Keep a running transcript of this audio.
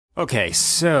Okay,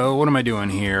 so what am I doing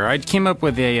here? I came up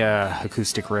with a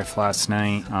acoustic riff last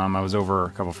night. I was over a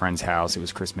couple friends' house. It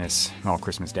was Christmas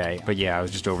Day. But yeah, I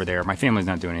was just over there. My family's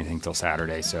not doing anything till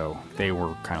Saturday, so they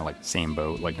were kind of like the same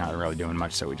boat, like not really doing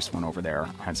much. So we just went over there,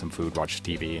 had some food, watched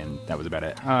TV, and that was about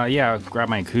it. Yeah, I grabbed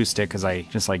my acoustic because I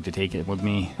just like to take it with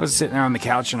me. I was sitting there on the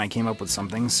couch and I came up with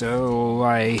something, so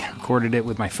I recorded it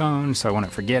with my phone so I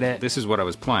wouldn't forget it. This is what I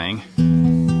was playing.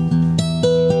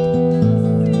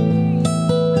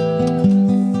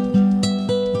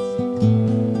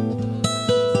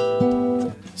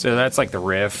 So that's like the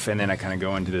riff, and then I kind of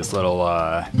go into this little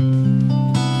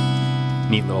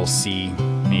neat little C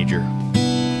major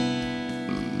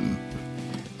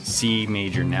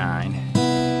 9,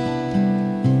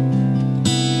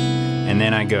 and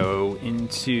then I go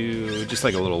into just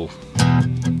like a little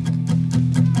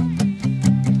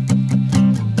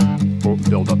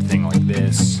build-up thing like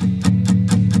this.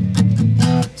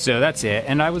 So that's it,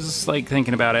 and I was just like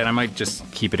thinking about it. I might just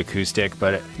keep it acoustic,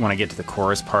 but when I get to the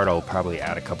chorus part, I'll probably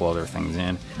add a couple other things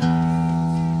in.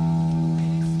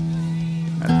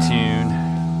 Out of tune.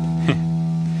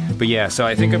 But yeah, so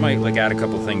I think I might like add a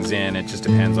couple things in. It just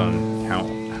depends on how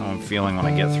I'm feeling when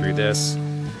I get through this.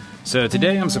 So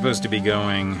today I'm supposed to be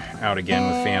going out again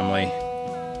with family,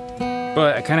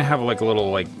 but I kind of have like a little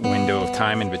like window of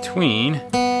time in between,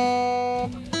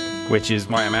 which is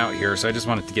why I'm out here. So I just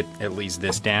wanted to get at least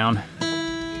this down.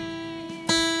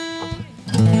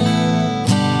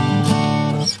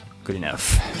 Good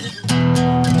enough.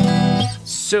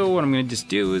 So what I'm gonna just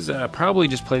do is probably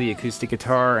just play the acoustic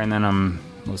guitar, and then I'm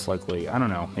most likely, I don't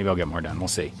know, maybe I'll get more done, we'll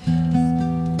see.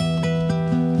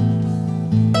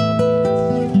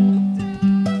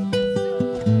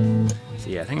 So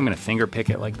yeah, I think I'm gonna finger pick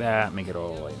it like that, make it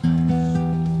all like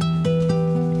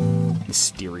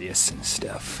mysterious and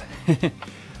stuff.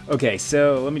 Okay,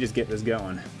 so let me just get this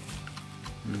going.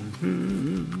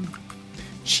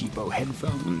 Cheapo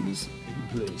headphones in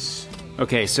place.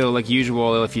 Okay, so like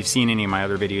usual, if you've seen any of my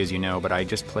other videos, you know, but I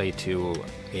just play to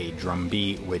a drum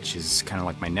beat, which is kind of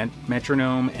like my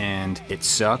metronome, and it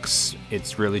sucks.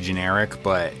 It's really generic,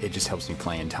 but it just helps me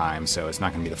play in time, so it's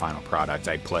not going to be the final product.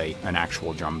 I play an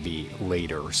actual drum beat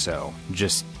later, so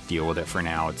just deal with it for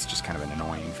now. It's just kind of an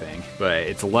annoying thing, but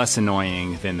it's less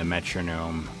annoying than the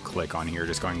metronome click on here,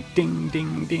 just going ding,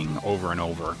 ding, ding over and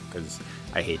over, because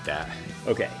I hate that.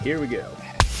 Okay, here we go.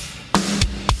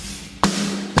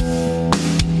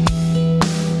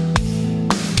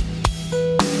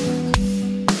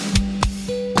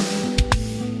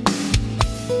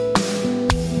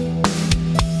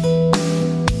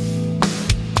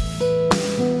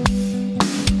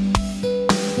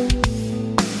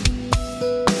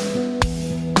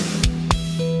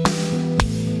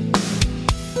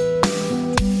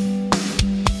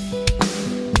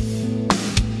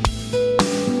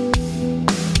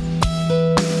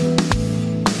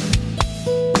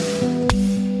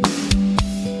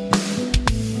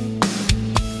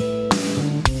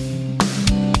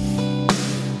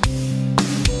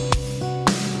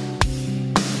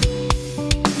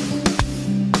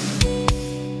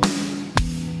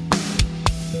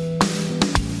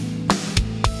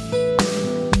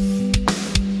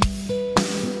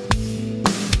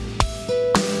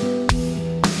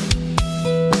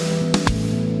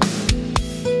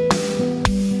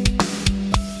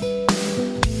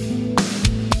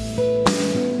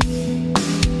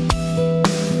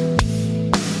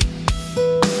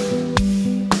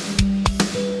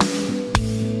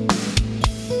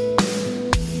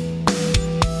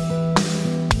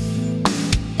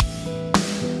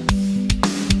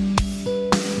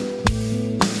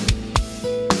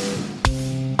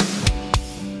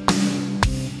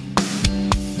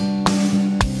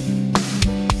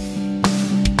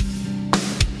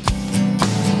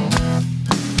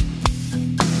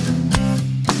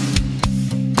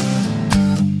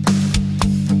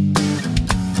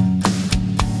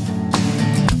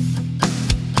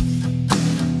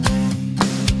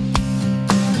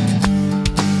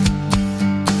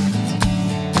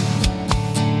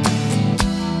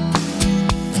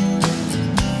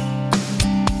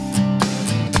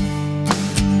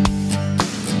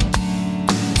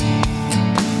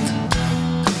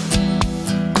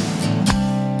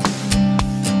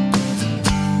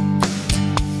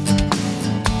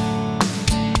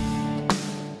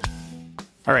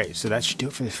 Alright, so that should do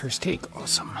it for the first take.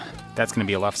 Awesome. That's going to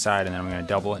be a left side, and then I'm going to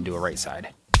double it and do a right side.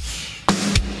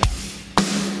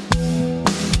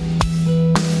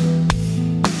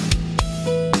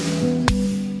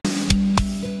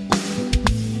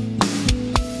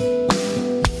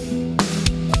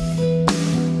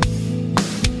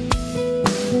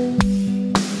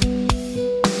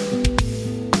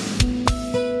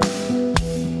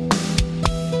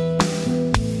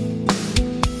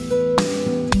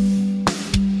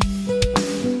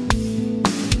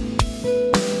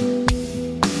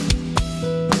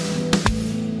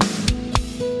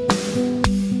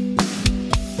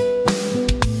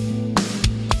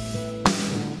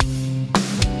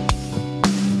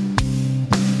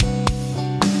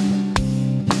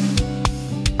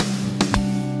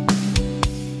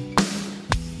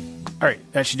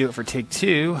 that should do it for take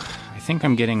 2. I think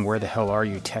I'm getting "Where the hell are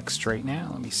you" text right now.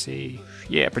 Let me see.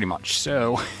 Yeah, pretty much.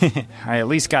 So I at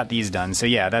least got these done. So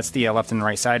yeah, that's the left and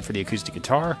right side for the acoustic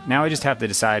guitar. Now I just have to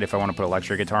decide if I want to put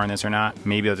electric guitar in this or not.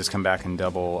 Maybe I'll just come back and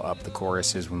double up the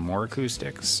choruses with more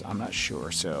acoustics. I'm not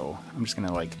sure. So I'm just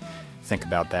gonna like think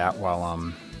about that while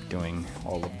I'm doing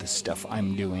all of the stuff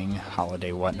I'm doing,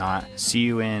 holiday whatnot. See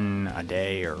you in a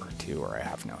day or 2, or I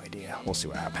have no idea. We'll see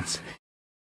what happens.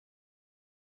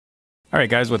 Alright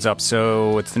guys, what's up?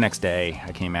 So it's the next day.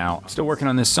 I came out. Still working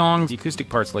on this song. The acoustic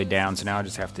part's laid down, so now I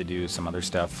just have to do some other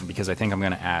stuff because I think I'm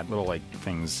gonna add little like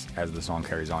things as the song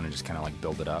carries on and just kind of like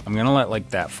build it up. I'm gonna let like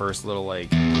that first little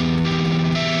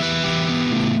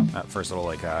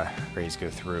phrase go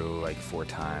through like 4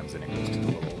 times, and it goes to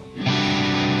the little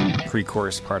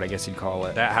pre-chorus part, I guess you'd call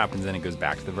it. That happens, and it goes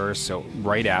back to the verse. So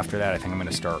right after that, I think I'm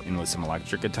gonna start in with some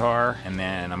electric guitar, and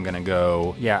then I'm gonna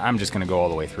go, yeah, I'm just gonna go all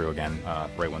the way through again,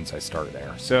 right once I start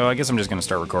there. So I guess I'm just gonna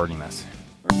start recording this.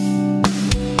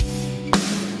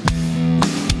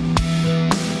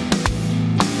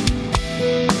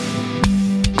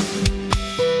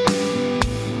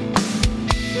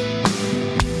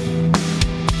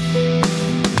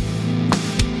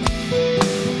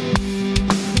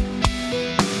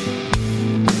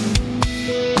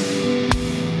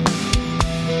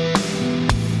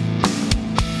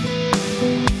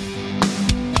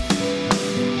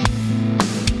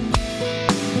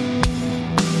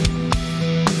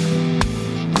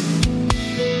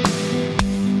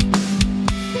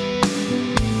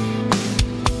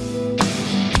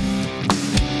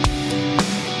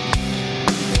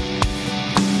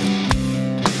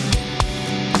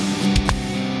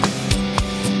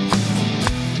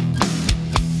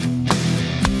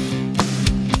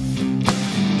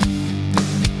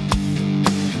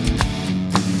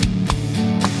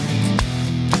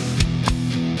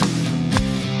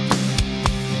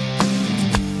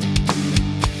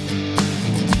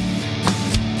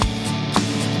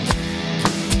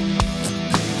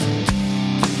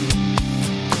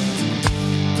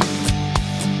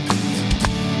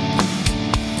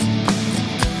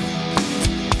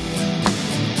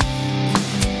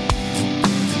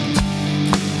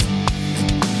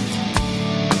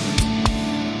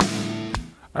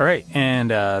 Alright,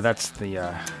 and that's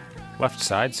the left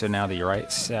side, so now the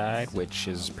right side, which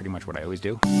is pretty much what I always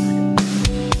do.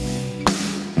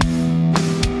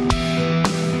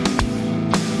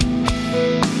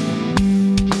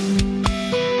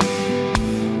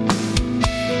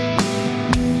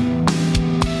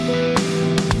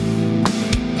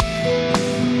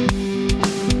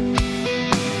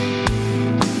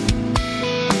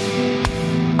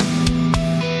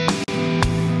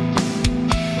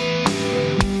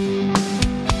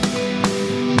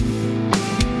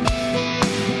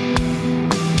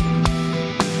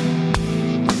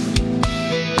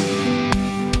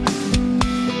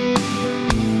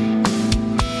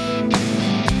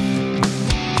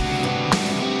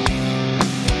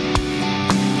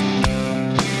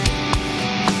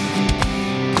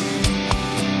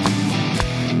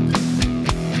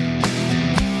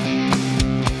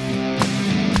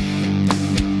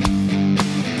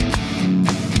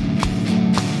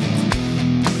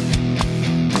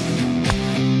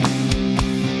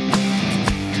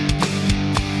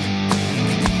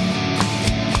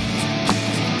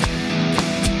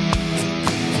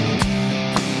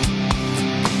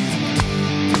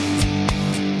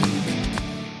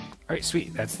 Alright,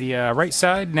 sweet. That's the right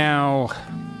side. Now,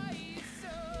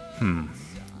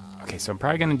 okay, so I'm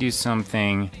probably going to do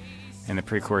something in the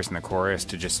pre-chorus and the chorus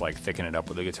to just like thicken it up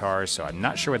with the guitar, so I'm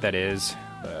not sure what that is,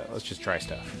 but let's just try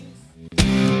stuff.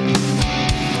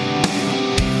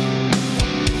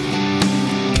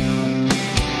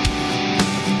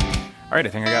 Alright, I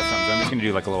think I got something, so I'm just going to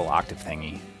do like a little octave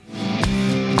thingy.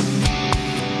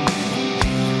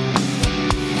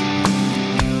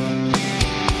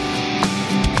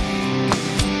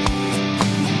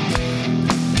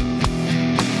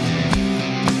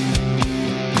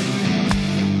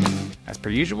 As per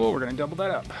usual, we're going to double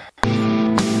that up.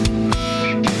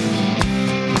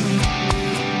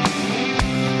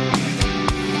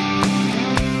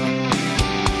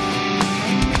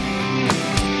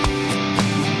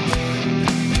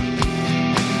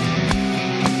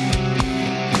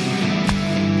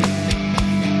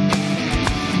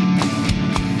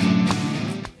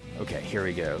 Okay, here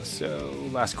we go. So,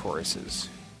 last choruses.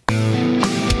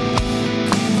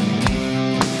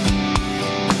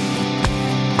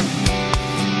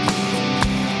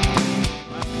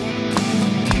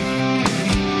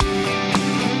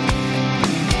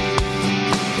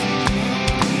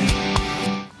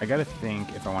 I gotta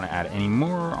think if I want to add any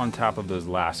more on top of those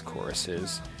last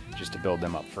choruses, just to build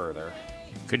them up further.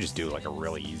 Could just do like a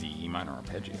really easy E minor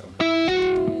arpeggio.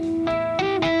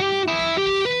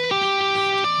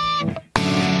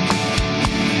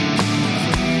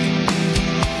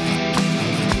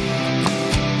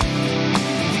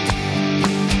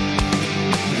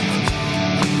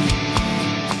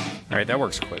 All right, that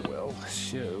works quite well.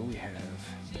 So we have,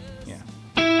 yeah.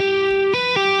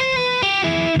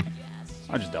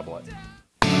 I'll just double it.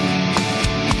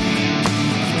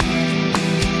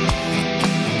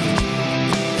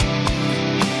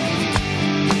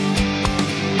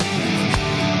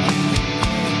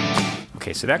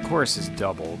 Okay, so that chorus is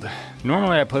doubled.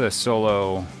 Normally I put a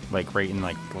solo like right in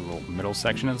like the little middle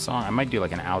section of the song. I might do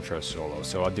like an outro solo.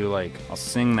 So I'll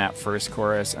sing that first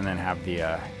chorus and then have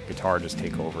the guitar just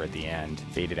take over at the end.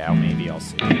 Fade it out maybe, I'll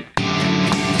see.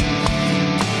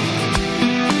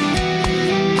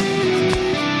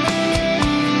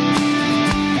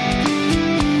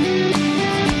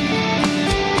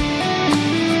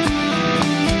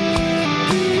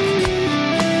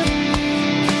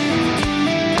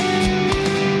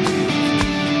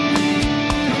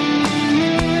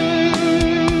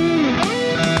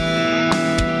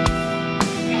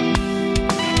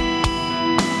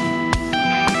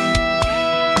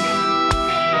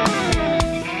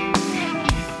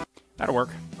 That'll work.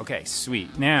 Okay,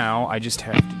 sweet. Now I just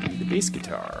have to do the bass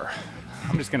guitar.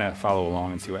 I'm just gonna follow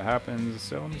along and see what happens.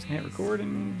 So I'm just gonna hit record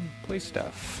and play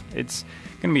stuff. It's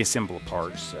gonna be a simple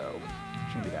part, so it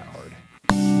shouldn't be that hard.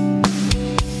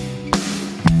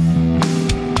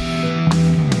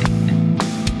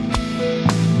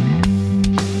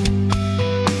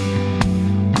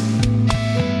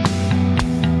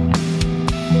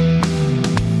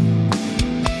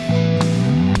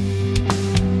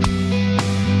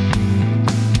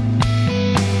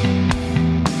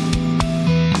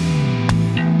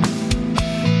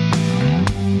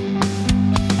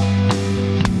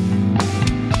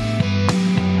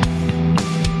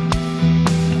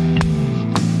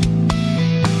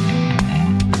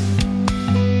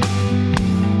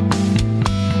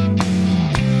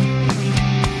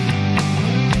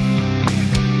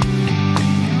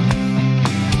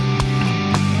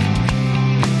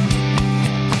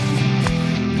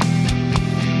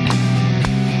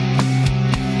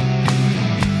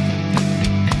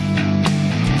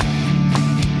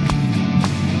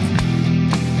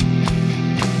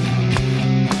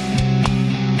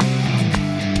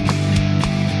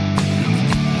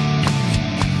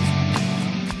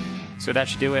 So that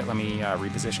should do it. Let me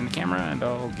reposition the camera and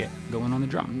I'll get going on the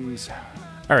drums.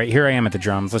 All right, here I am at the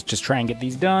drums. Let's just try and get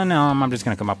these done. I'm just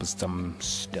gonna come up with some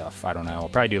stuff. I don't know. I'll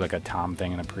probably do like a tom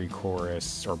thing and a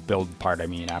pre-chorus, or build part, I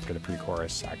mean, after the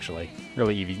pre-chorus, actually.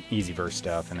 Really easy verse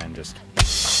stuff, and then just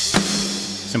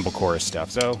simple chorus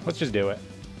stuff. So let's just do it.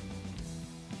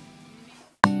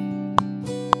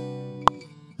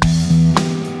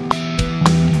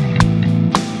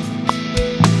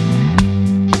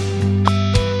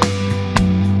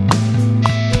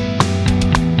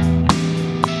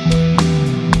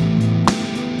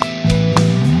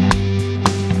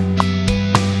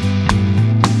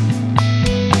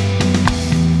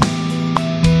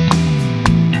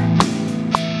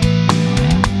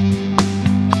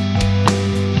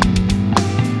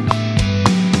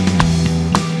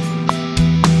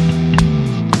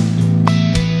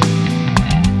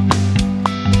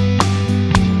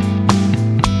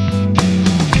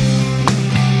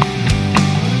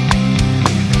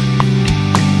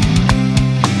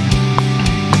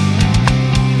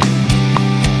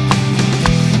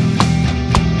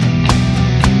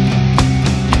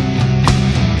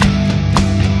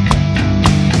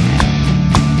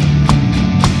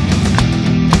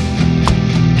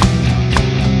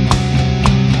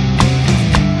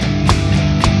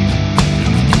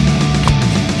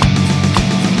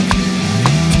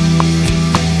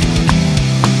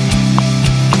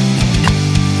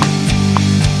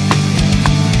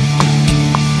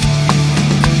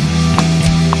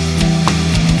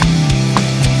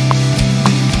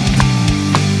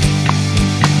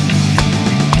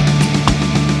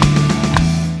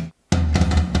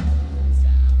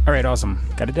 All right, awesome.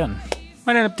 Got it done.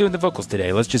 Might end up doing the vocals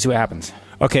today. Let's just see what happens.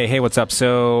 Okay, hey, what's up?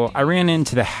 So I ran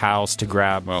into the house to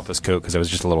grab, well, this coat because I was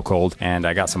just a little cold, and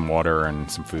I got some water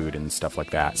and some food and stuff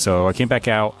like that. So I came back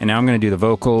out, and now I'm going to do the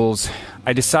vocals.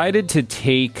 I decided to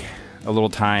take a little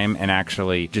time and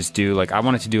actually just do, like, I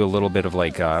wanted to do a little bit of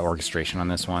like orchestration on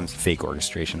this one. Fake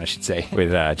orchestration, I should say,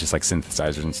 with just like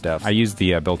synthesizers and stuff. I used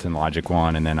the built-in Logic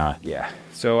one, and then yeah.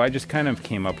 So I just kind of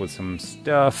came up with some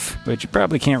stuff, which you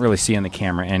probably can't really see on the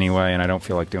camera anyway, and I don't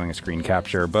feel like doing a screen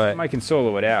capture, but I can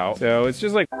solo it out. So it's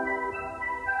just like...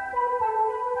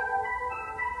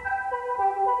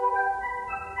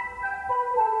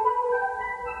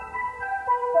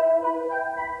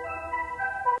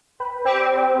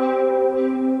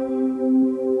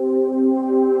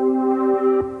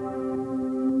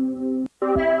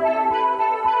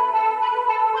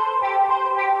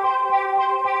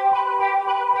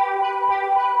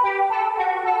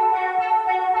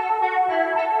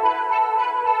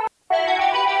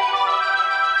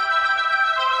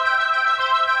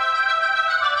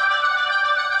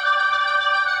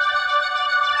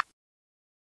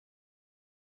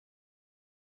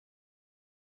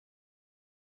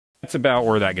 That's about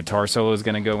where that guitar solo is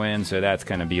going to go in, so that's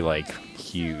going to be like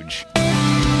huge.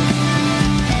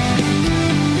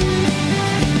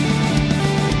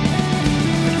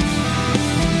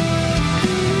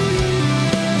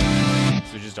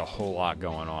 A whole lot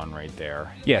going on right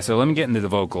there. Yeah, so let me get into the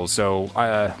vocals. So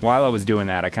while I was doing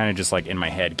that, I kind of just like in my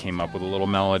head came up with a little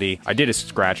melody. I did a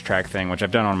scratch track thing, which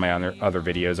I've done on my other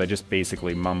videos. I just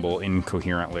basically mumble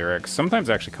incoherent lyrics.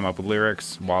 Sometimes I actually come up with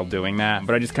lyrics while doing that,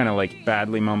 but I just kind of like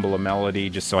badly mumble a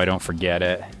melody just so I don't forget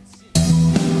it.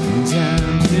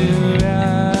 Time to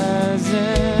rise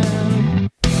and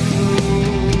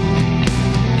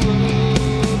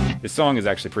this song is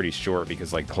actually pretty short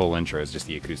because like the whole intro is just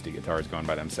the acoustic guitars going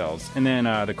by themselves. And then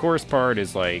the chorus part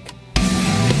is like...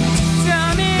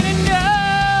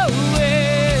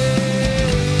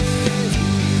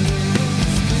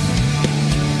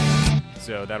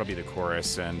 So that'll be the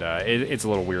chorus, and it's a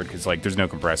little weird because like there's no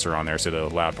compressor on there, so the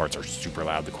loud parts are super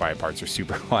loud, the quiet parts are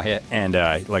super quiet, and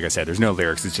like I said, there's no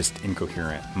lyrics, it's just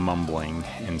incoherent mumbling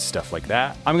and stuff like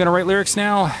that. I'm gonna write lyrics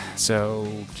now, so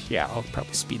yeah, I'll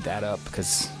probably speed that up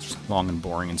because it's long and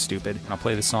boring and stupid, and I'll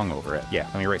play the song over it. Yeah,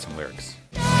 let me write some lyrics.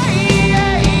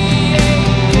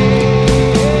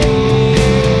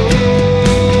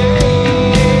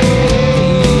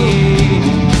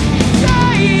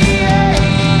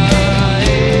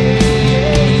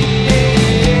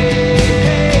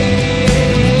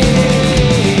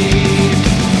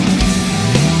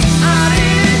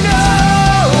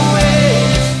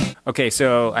 Okay,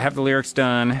 so I have the lyrics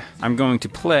done. I'm going to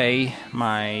play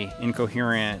my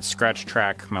incoherent scratch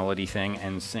track melody thing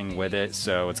and sing with it,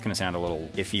 so it's going to sound a little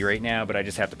iffy right now, but I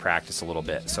just have to practice a little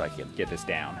bit so I can get this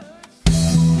down.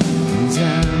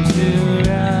 Time to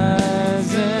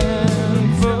rise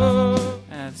and fall.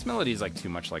 This melody is like too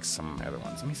much like some of my other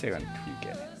ones. Let me see if I can tweak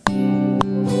it.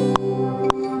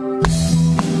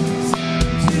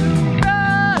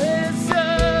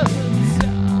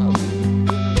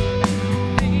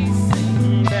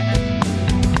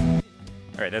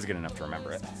 Alright, that's good enough to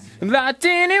remember it. I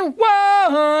didn't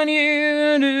want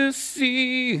you to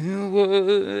see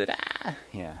what I...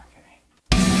 Yeah, okay.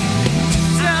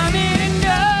 I didn't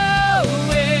know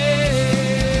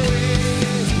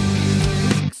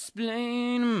it.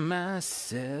 Explain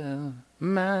myself.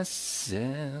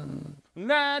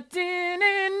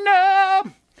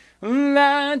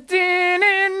 I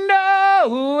didn't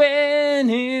know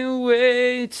any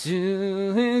way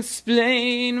to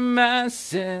explain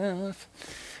myself.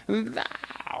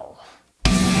 Wow.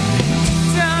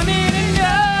 I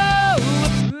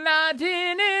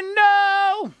didn't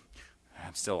know.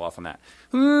 I'm still off on that.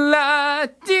 I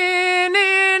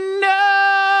didn't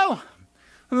know.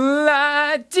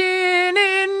 I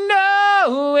didn't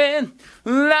know it.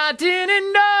 I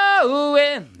didn't know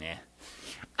it. Yeah.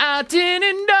 I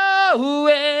didn't know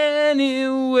any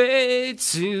way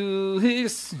to.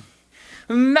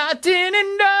 I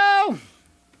didn't know.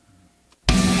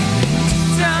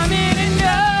 I didn't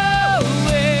know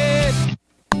it.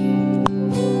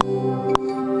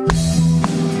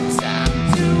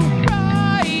 Time to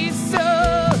rise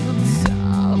up,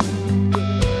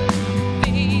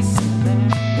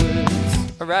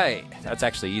 all right, that's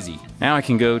actually easy. Now I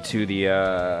can go to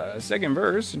the second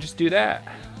verse and just do that.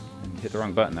 Hit the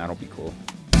wrong button, that'll be cool.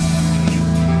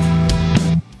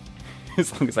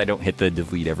 As long as I don't hit the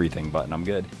delete everything button, I'm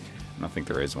good. I don't think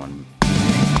there is one.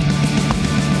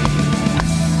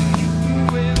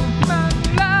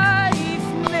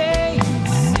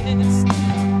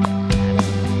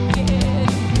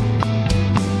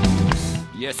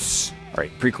 Yes!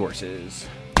 Alright, pre-choruses.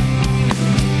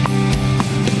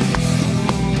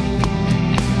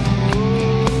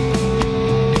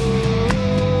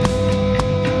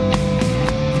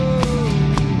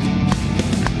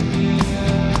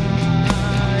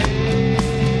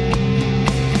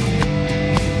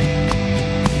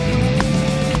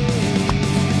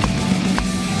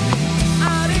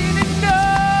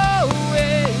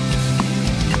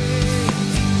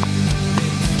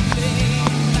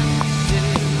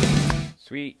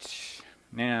 Sweet.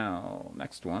 Now,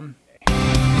 next one.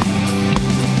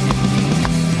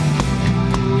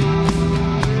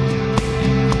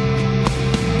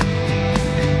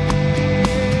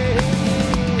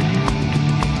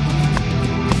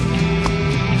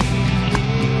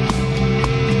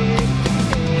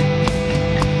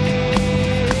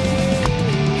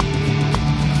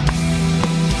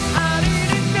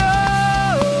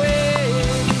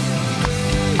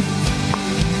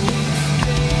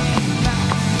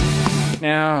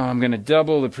 Now I'm going to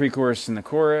double the pre-chorus and the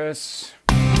chorus.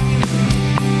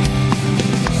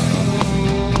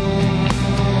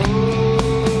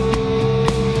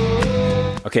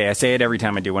 Okay, I say it every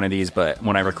time I do one of these, but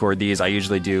when I record these, I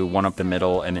usually do one up the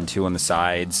middle and then two on the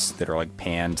sides that are like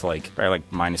panned to like probably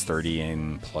like minus 30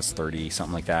 and plus 30,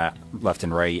 something like that, left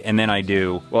and right. And then I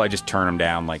do, well, I just turn them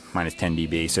down like minus 10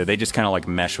 dB. So they just kind of like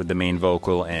mesh with the main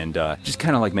vocal and just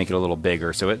kind of like make it a little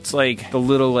bigger. So it's like the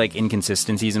little like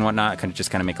inconsistencies and whatnot kind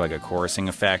of make like a chorusing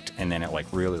effect, and then it like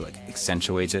really like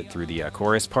accentuates it through the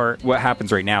chorus part. What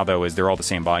happens right now though is they're all the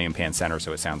same volume pan center,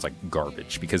 so it sounds like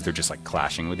garbage because they're just like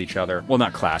clashing with each other. Well,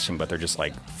 not clashing, but they're just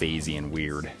like phasey and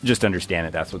weird. Just understand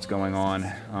that that's what's going on.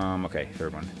 Okay,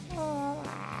 third one.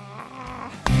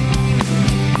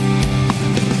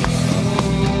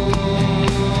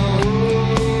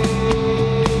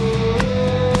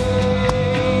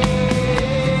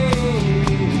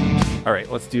 All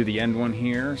right, let's do the end one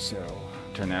here. So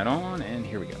turn that on and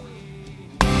here we go.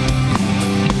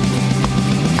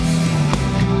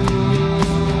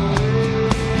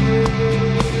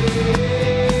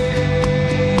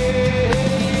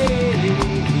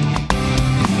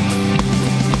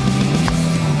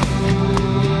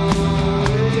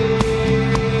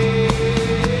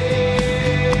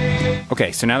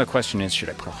 Okay, so now the question is, should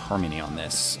I put a harmony on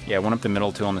this? Yeah, one up the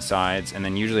middle, two on the sides, and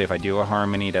then usually if I do a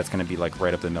harmony, that's gonna be like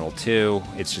right up the middle too.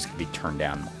 It's just gonna be turned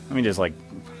down. Let me just like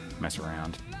mess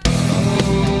around.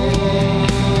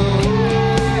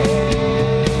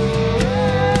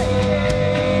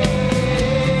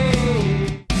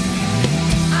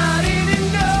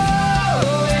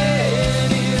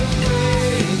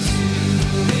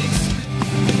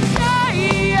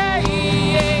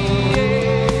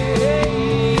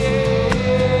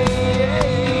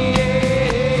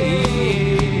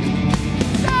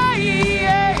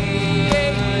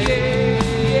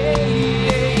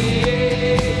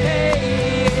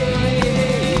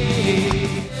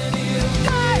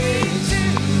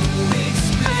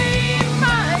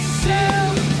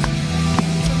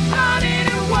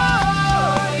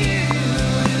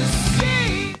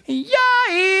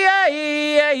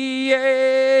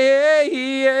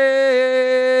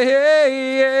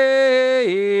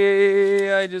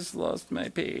 I just lost my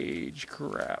page.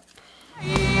 Crap.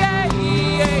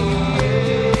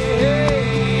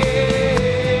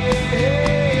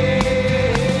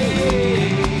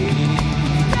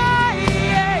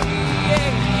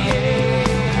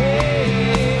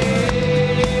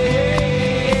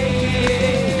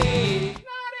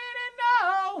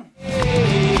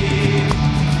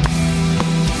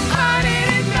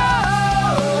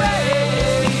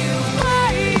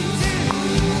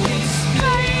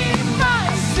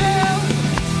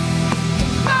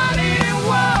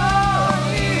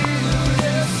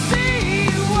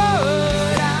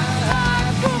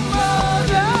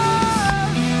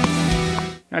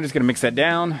 I'm just gonna mix that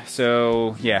down.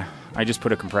 So yeah, I just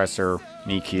put a compressor, an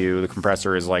EQ. The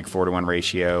compressor is like 4:1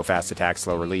 ratio, fast attack,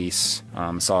 slow release,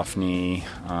 soft knee.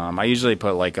 I usually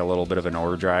put like a little bit of an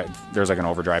overdrive. There's like an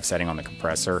overdrive setting on the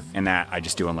compressor, and that I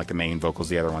just do on like the main vocals.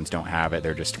 The other ones don't have it,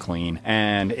 they're just clean.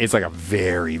 And it's like a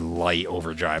very light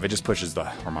overdrive. It just pushes the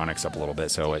harmonics up a little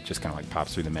bit, so it just kind of like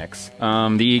pops through the mix.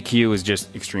 The EQ is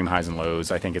just extreme highs and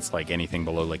lows. I think it's like anything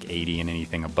below like 80 and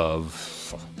anything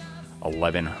above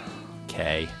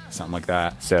 11K, something like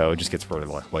that. So it just gets rid of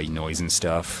like white noise and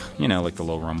stuff, you know, like the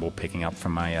low rumble picking up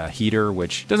from my heater,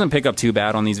 which doesn't pick up too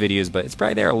bad on these videos, but it's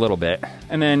probably there a little bit.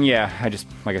 And then yeah, I just,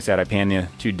 like I said, I pan the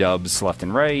two dubs left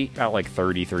and right, about like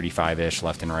 30, 35-ish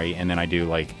left and right, and then I do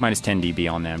like minus 10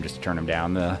 dB on them just to turn them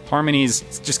down. The harmonies,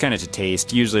 it's just kind of to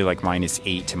taste, usually like minus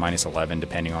 8 to minus 11,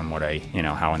 depending on what I, you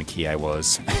know, how in key I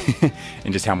was,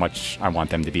 and just how much I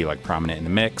want them to be like prominent in the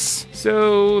mix.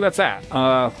 So that's that.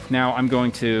 Now I'm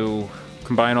going to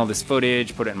combine all this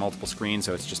footage, put it in multiple screens,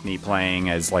 so it's just me playing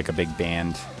as like a big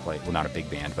band, like, well, not a big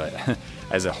band, but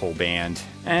as a whole band.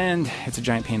 And it's a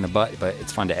giant pain in the butt, but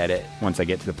it's fun to edit once I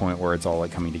get to the point where it's all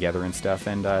like coming together and stuff,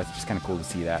 and it's just kind of cool to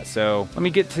see that. So let me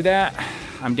get to that.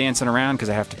 I'm dancing around because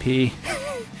I have to pee.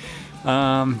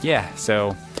 Yeah,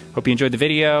 so hope you enjoyed the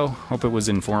video. Hope it was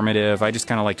informative. I just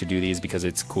kind of like to do these because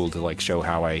it's cool to like show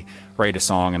how I write a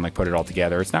song and like put it all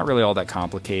together. It's not really all that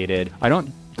complicated. I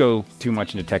don't go too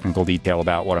much into technical detail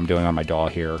about what I'm doing on my DAW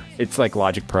here. It's like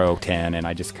Logic Pro 10, and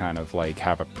I just kind of like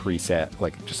have a preset,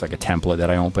 like just like a template that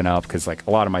I open up, because like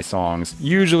a lot of my songs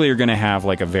usually are going to have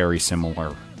like a very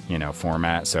similar, you know,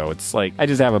 format. So it's like I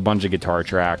just have a bunch of guitar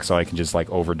tracks, so I can just like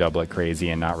overdub like crazy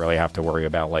and not really have to worry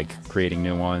about like creating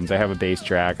new ones. I have a bass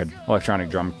track, an electronic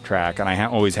drum track, and I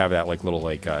always have that like little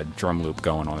like drum loop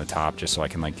going on the top, just so I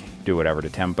can like do whatever to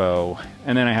tempo.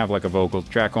 And then I have like a vocal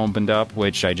track opened up,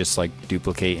 which I just like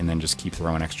duplicate and then just keep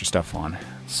throwing extra stuff on.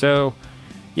 So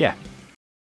yeah,